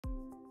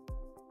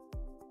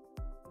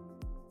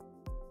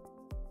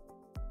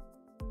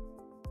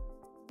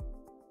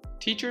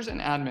Teachers and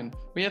admin,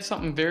 we have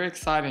something very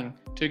exciting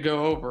to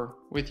go over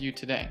with you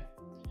today.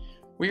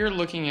 We are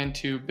looking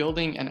into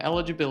building an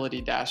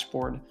eligibility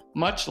dashboard,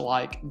 much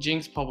like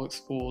Jenks Public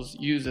Schools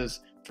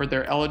uses for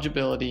their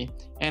eligibility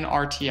and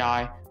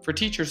RTI for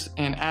teachers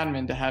and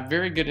admin to have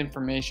very good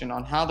information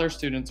on how their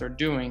students are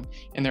doing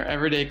in their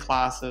everyday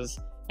classes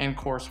and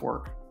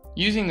coursework.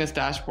 Using this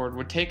dashboard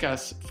would take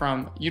us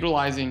from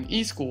utilizing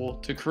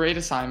eSchool to create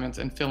assignments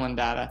and fill in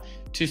data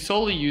to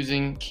solely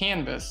using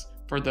Canvas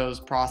for those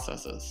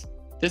processes.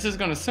 This is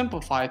going to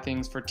simplify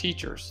things for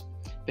teachers.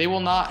 They will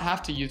not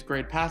have to use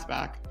Grade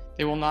Passback.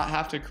 They will not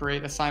have to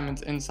create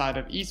assignments inside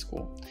of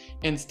eSchool.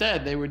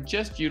 Instead, they would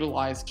just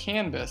utilize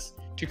Canvas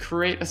to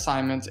create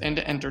assignments and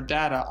to enter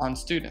data on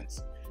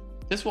students.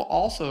 This will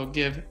also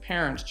give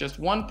parents just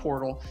one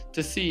portal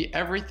to see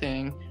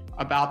everything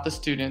about the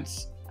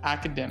students'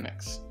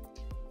 academics.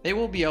 They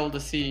will be able to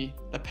see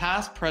the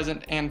past,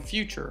 present, and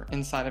future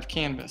inside of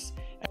Canvas.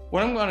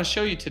 What I'm going to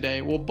show you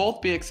today will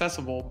both be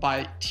accessible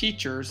by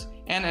teachers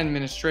and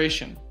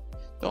administration.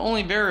 The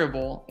only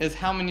variable is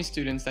how many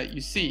students that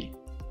you see.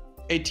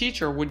 A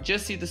teacher would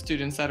just see the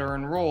students that are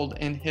enrolled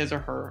in his or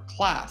her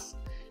class.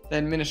 The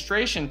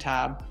administration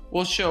tab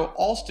will show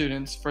all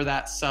students for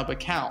that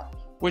sub-account,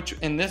 which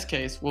in this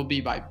case will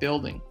be by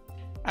building.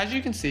 As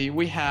you can see,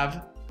 we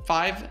have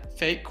 5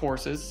 fake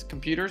courses: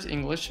 computers,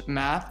 English,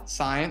 math,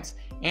 science,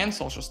 and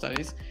social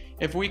studies.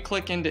 If we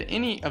click into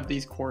any of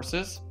these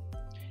courses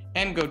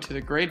and go to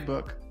the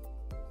gradebook,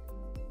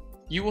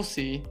 you will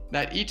see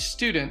that each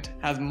student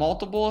has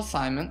multiple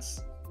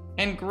assignments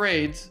and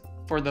grades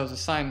for those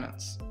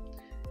assignments.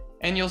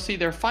 And you'll see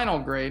their final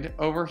grade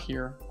over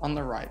here on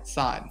the right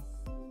side.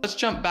 Let's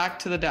jump back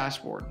to the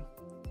dashboard.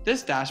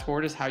 This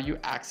dashboard is how you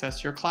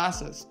access your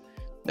classes.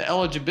 The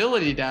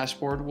eligibility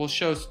dashboard will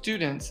show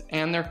students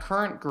and their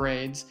current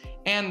grades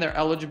and their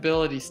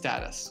eligibility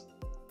status.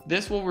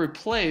 This will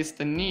replace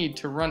the need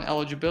to run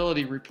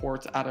eligibility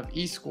reports out of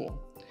eSchool.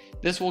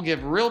 This will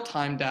give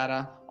real-time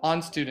data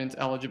on students'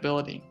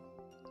 eligibility.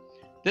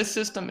 This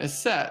system is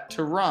set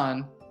to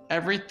run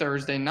every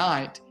Thursday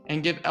night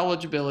and give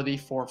eligibility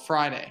for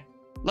Friday.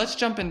 Let's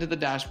jump into the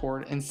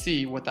dashboard and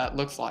see what that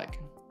looks like.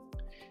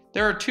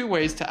 There are 2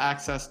 ways to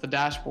access the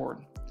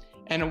dashboard,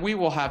 and we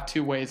will have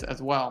 2 ways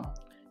as well.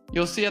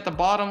 You'll see at the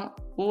bottom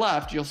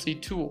left, you'll see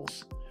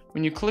Tools.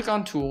 When you click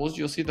on Tools,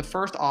 you'll see the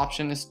first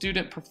option is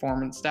Student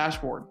Performance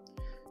Dashboard.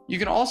 You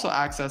can also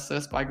access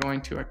this by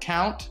going to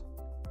Account,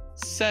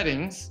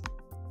 Settings,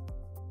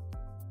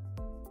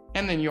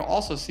 and then you'll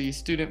also see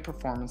Student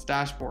Performance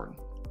Dashboard.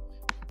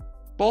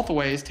 Both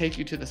ways take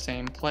you to the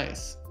same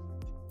place.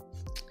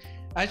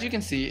 As you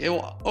can see, it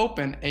will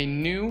open a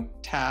new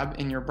tab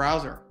in your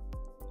browser.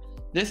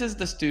 This is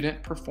the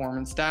Student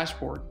Performance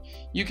Dashboard.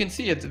 You can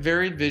see it's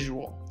very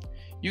visual.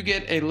 You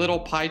get a little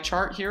pie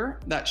chart here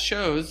that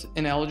shows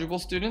ineligible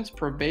students,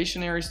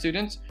 probationary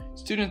students,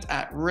 students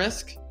at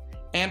risk,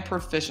 and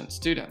proficient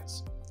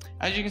students.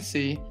 As you can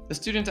see, the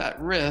students at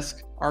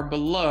risk are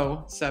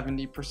below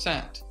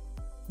 70%.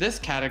 This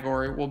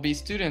category will be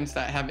students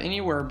that have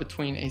anywhere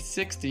between a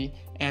 60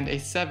 and a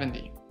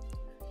 70.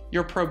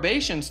 Your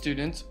probation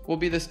students will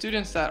be the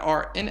students that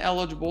are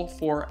ineligible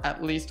for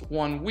at least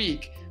 1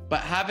 week, but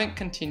haven't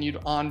continued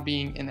on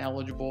being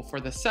ineligible for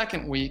the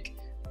 2nd week.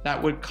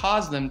 That would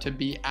cause them to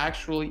be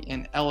actually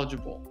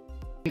ineligible.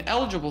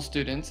 Ineligible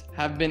students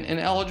have been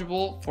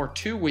ineligible for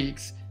 2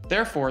 weeks,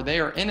 therefore they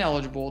are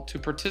ineligible to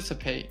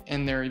participate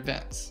in their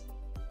events.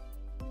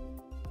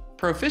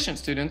 Proficient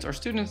students are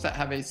students that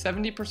have a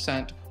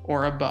 70%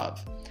 or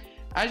above.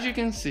 As you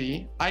can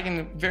see, I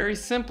can very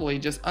simply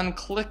just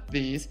unclick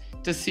these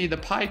to see the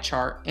pie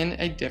chart in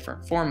a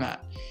different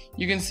format.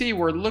 You can see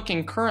we're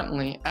looking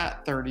currently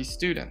at 30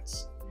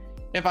 students.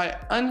 If I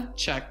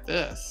uncheck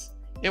this,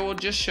 it will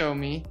just show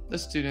me the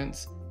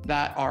students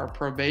that are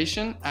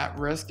probation, at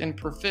risk, and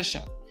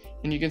proficient.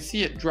 And you can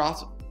see it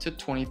drops to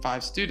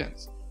 25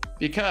 students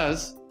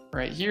because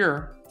right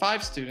here,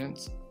 5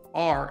 students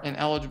are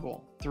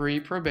ineligible, 3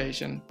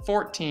 probation,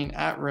 14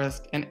 at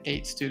risk, and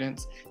 8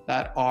 students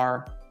that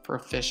are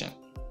proficient.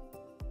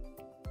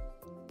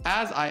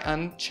 As I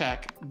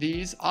uncheck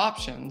these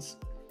options,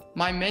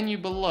 my menu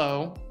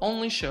below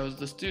only shows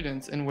the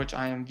students in which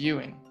I am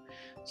viewing.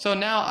 So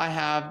now I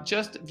have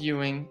just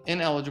viewing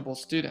ineligible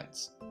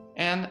students,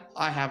 and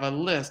I have a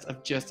list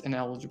of just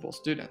ineligible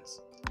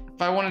students.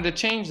 If I wanted to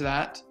change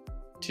that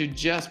to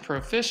just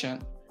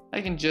proficient,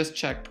 I can just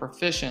check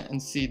proficient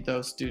and see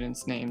those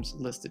students' names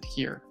listed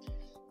here.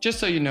 Just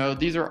so you know,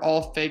 these are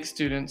all fake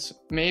students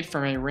made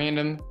from a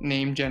random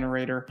name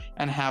generator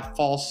and have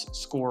false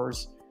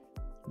scores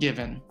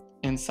given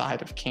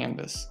inside of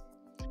Canvas.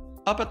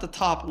 Up at the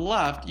top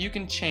left, you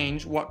can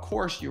change what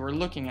course you are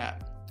looking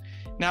at.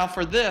 Now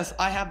for this,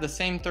 I have the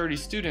same 30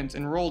 students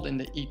enrolled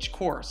into each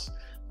course,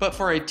 but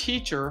for a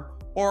teacher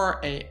or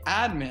an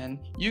admin,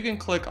 you can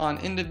click on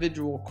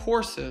individual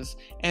courses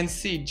and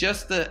see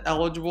just the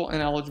eligible,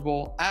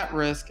 ineligible, at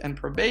risk, and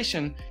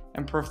probation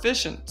and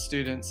proficient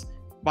students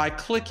by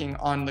clicking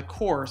on the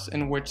course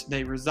in which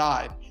they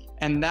reside,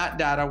 and that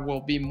data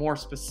will be more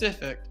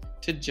specific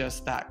to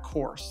just that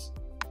course.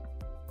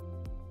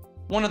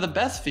 One of the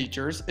best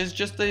features is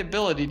just the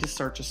ability to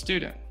search a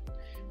student.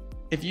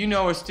 If you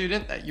know a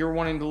student that you're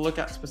wanting to look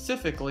at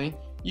specifically,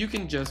 you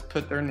can just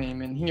put their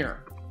name in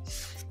here.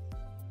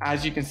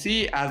 As you can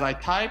see, as I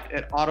typed,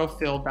 it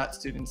auto-filled that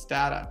student's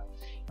data.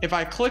 If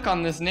I click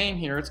on this name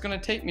here, it's going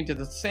to take me to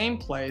the same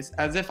place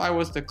as if I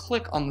was to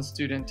click on the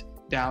student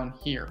down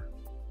here.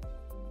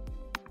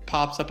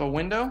 Pops up a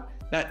window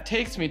that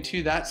takes me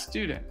to that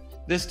student.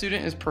 This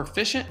student is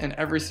proficient in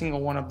every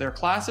single one of their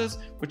classes,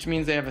 which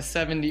means they have a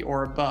 70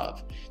 or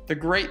above. The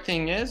great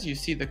thing is you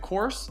see the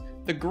course,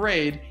 the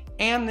grade,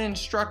 and the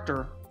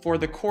instructor for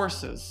the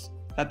courses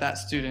that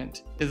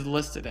student is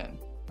listed in.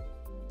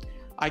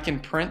 I can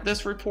print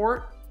this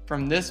report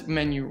from this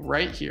menu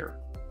right here.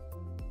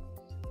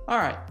 All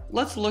right,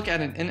 let's look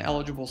at an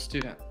ineligible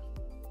student.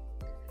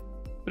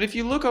 But if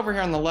you look over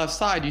here on the left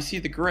side, you see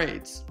the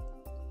grades.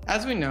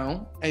 As we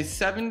know, a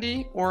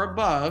 70 or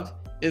above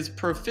is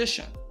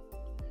proficient.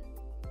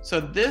 So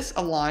this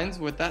aligns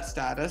with that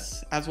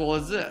status as well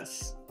as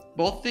this.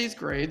 Both these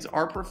grades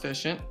are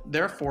proficient,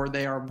 therefore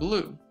they are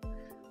blue.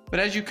 But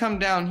as you come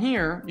down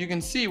here, you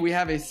can see we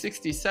have a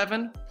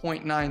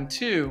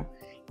 67.92,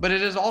 but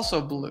it is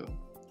also blue.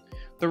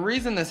 The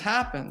reason this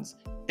happens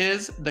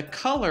is the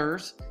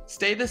colors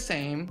stay the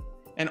same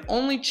and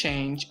only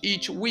change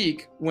each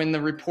week when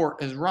the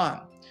report is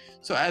run.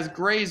 So as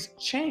grades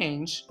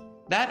change,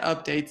 that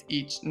updates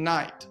each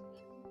night.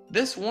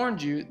 This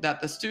warned you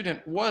that the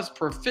student was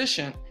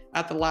proficient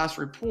at the last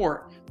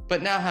report,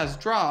 but now has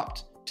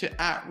dropped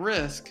to at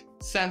risk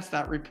since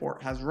that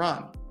report has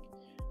run.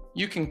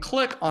 You can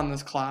click on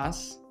this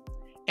class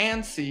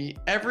and see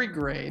every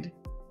grade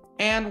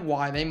and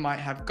why they might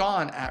have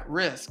gone at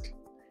risk.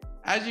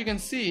 As you can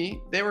see,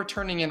 they were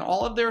turning in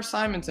all of their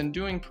assignments and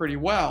doing pretty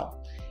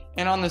well.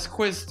 And on this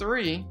quiz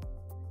 3,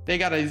 they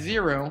got a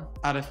 0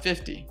 out of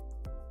 50.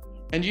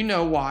 And you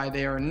know why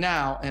they are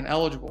now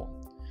ineligible.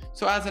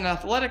 So as an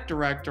athletic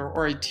director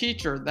or a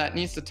teacher that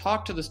needs to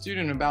talk to the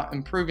student about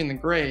improving the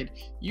grade,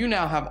 you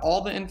now have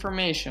all the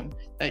information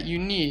that you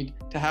need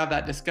to have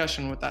that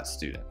discussion with that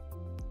student.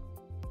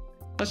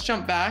 Let's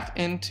jump back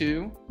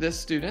into this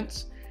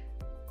student's.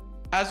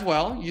 As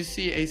well, you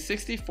see a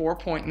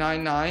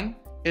 64.99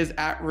 is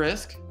at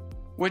risk,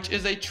 which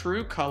is a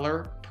true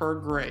color per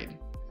grade.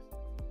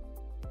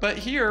 But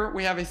here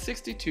we have a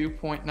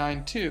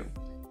 62.92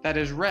 that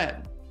is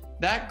red.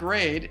 That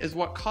grade is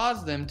what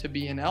caused them to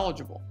be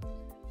ineligible.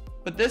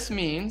 But this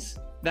means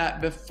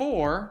that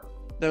before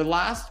the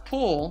last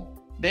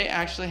pull, they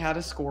actually had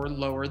a score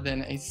lower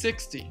than a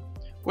 60,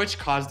 which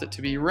caused it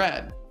to be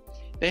red.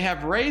 They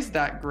have raised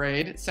that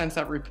grade since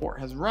that report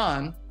has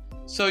run,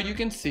 so you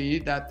can see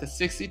that the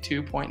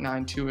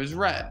 62.92 is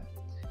red.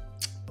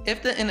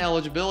 If the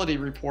ineligibility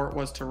report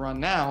was to run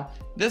now,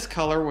 this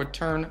color would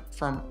turn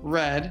from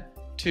red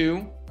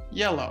to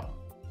yellow.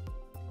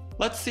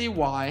 Let's see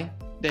why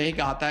they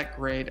got that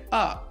grade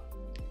up.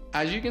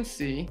 As you can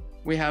see,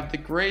 we have the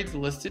grades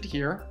listed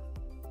here.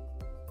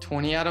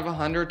 20 out of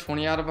 100,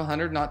 20 out of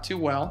 100, not too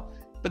well.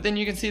 But then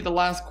you can see the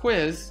last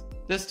quiz,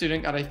 this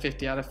student got a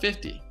 50 out of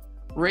 50,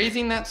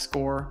 raising that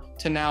score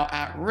to now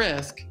at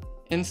risk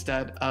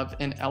instead of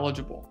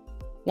ineligible.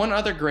 One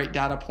other great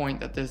data point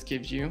that this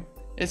gives you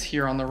is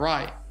here on the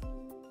right.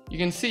 You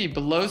can see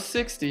below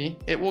 60,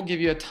 it will give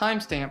you a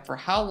timestamp for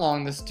how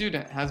long the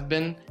student has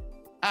been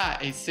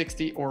at a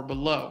 60 or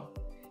below.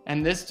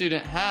 And this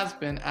student has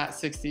been at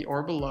 60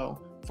 or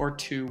below for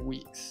 2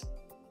 weeks.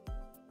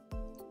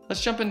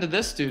 Let's jump into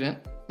this student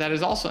that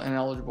is also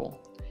ineligible.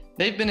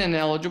 They've been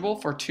ineligible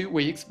for 2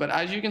 weeks, but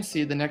as you can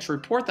see, the next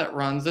report that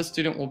runs, this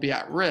student will be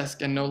at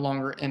risk and no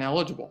longer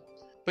ineligible.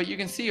 But you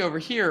can see over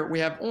here, we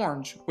have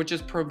orange, which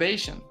is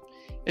probation.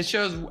 It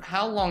shows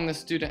how long the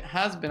student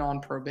has been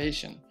on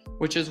probation,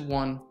 which is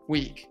 1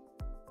 week.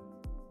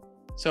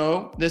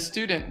 So this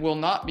student will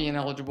not be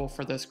ineligible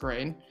for this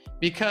grade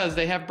because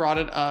they have brought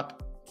it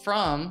up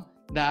from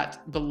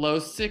that below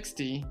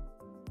 60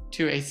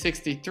 to a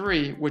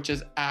 63, which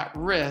is at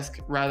risk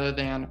rather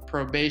than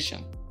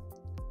probation.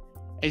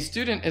 A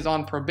student is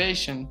on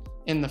probation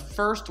in the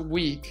first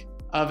week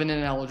of an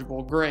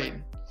ineligible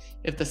grade.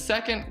 If the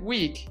second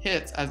week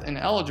hits as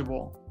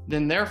ineligible,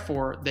 then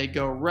therefore they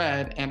go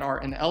red and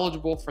are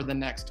ineligible for the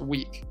next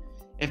week.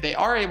 If they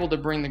are able to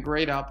bring the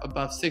grade up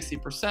above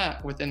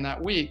 60% within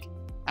that week,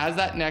 as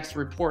that next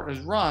report is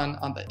run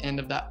on the end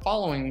of that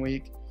following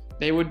week,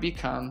 they would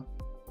become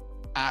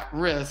at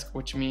risk,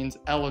 which means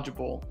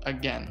eligible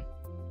again.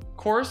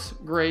 Course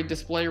grade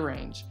display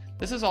range.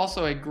 This is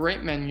also a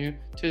great menu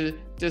to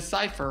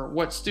decipher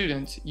what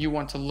students you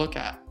want to look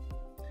at.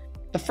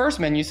 The first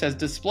menu says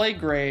display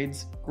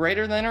grades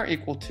greater than or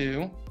equal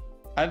to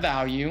a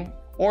value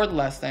or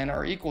less than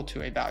or equal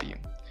to a value.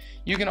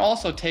 You can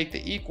also take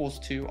the equals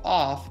to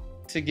off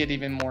to get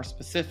even more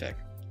specific.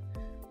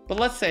 But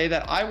let's say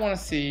that I want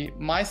to see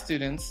my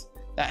students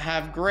that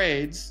have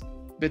grades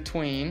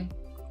between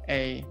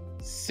a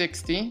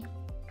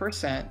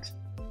 60%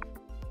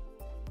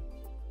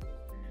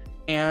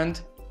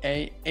 and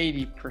a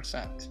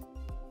 80%.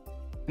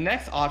 The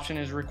next option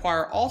is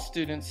require all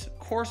students'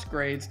 course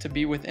grades to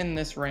be within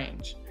this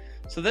range.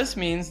 So this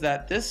means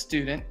that this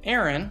student,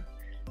 Aaron,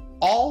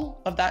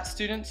 all of that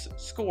student's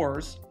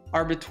scores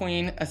are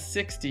between a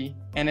 60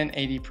 and an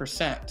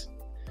 80%.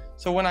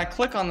 So when I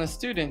click on the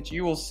student,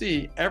 you will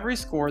see every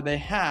score they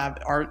have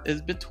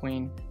is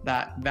between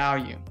that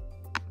value.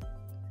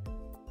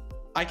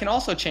 I can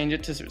also change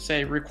it to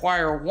say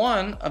require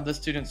one of the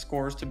student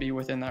scores to be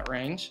within that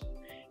range,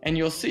 and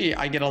you'll see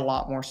I get a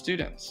lot more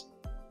students.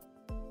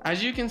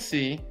 As you can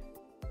see,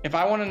 if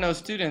I want to know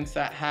students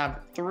that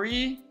have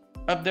 3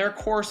 of their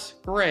course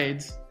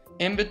grades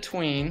in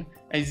between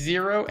a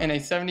 0 and a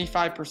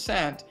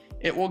 75%,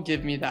 it will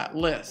give me that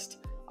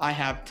list. I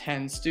have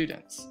 10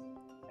 students,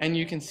 and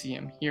you can see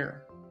them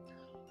here.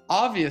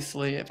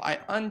 Obviously, if I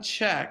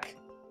uncheck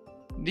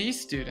these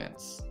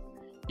students,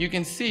 you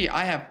can see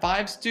I have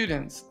 5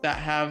 students that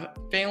have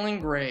failing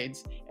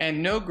grades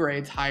and no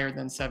grades higher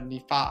than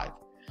 75.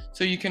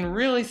 So you can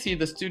really see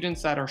the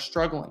students that are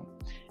struggling.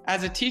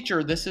 As a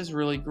teacher, this is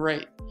really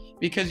great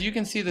because you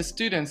can see the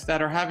students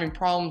that are having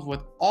problems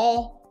with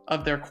all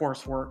of their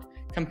coursework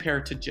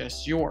compared to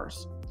just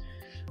yours.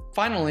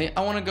 Finally,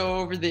 I want to go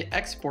over the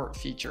export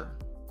feature.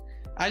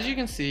 As you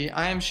can see,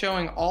 I am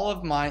showing all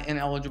of my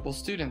ineligible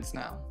students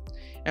now.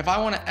 If I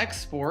want to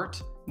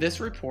export this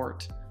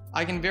report,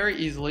 I can very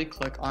easily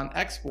click on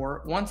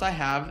export once I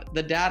have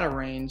the data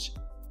range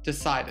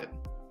decided.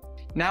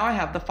 Now I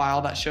have the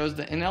file that shows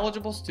the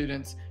ineligible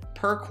students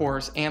per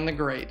course and the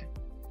grade.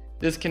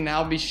 This can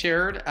now be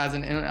shared as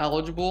an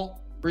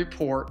ineligible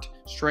report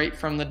straight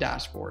from the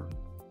dashboard.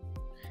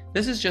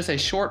 This is just a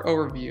short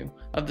overview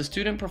of the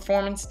Student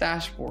Performance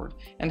Dashboard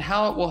and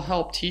how it will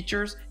help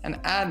teachers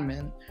and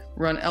admin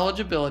run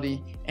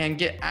eligibility and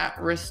get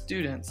at-risk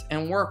students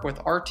and work with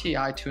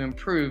RTI to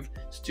improve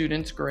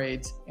students'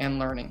 grades and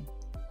learning.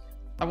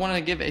 I want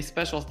to give a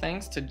special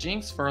thanks to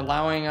Jinx for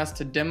allowing us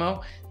to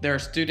demo their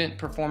Student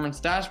Performance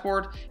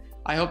Dashboard.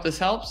 I hope this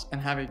helps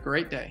and have a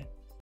great day.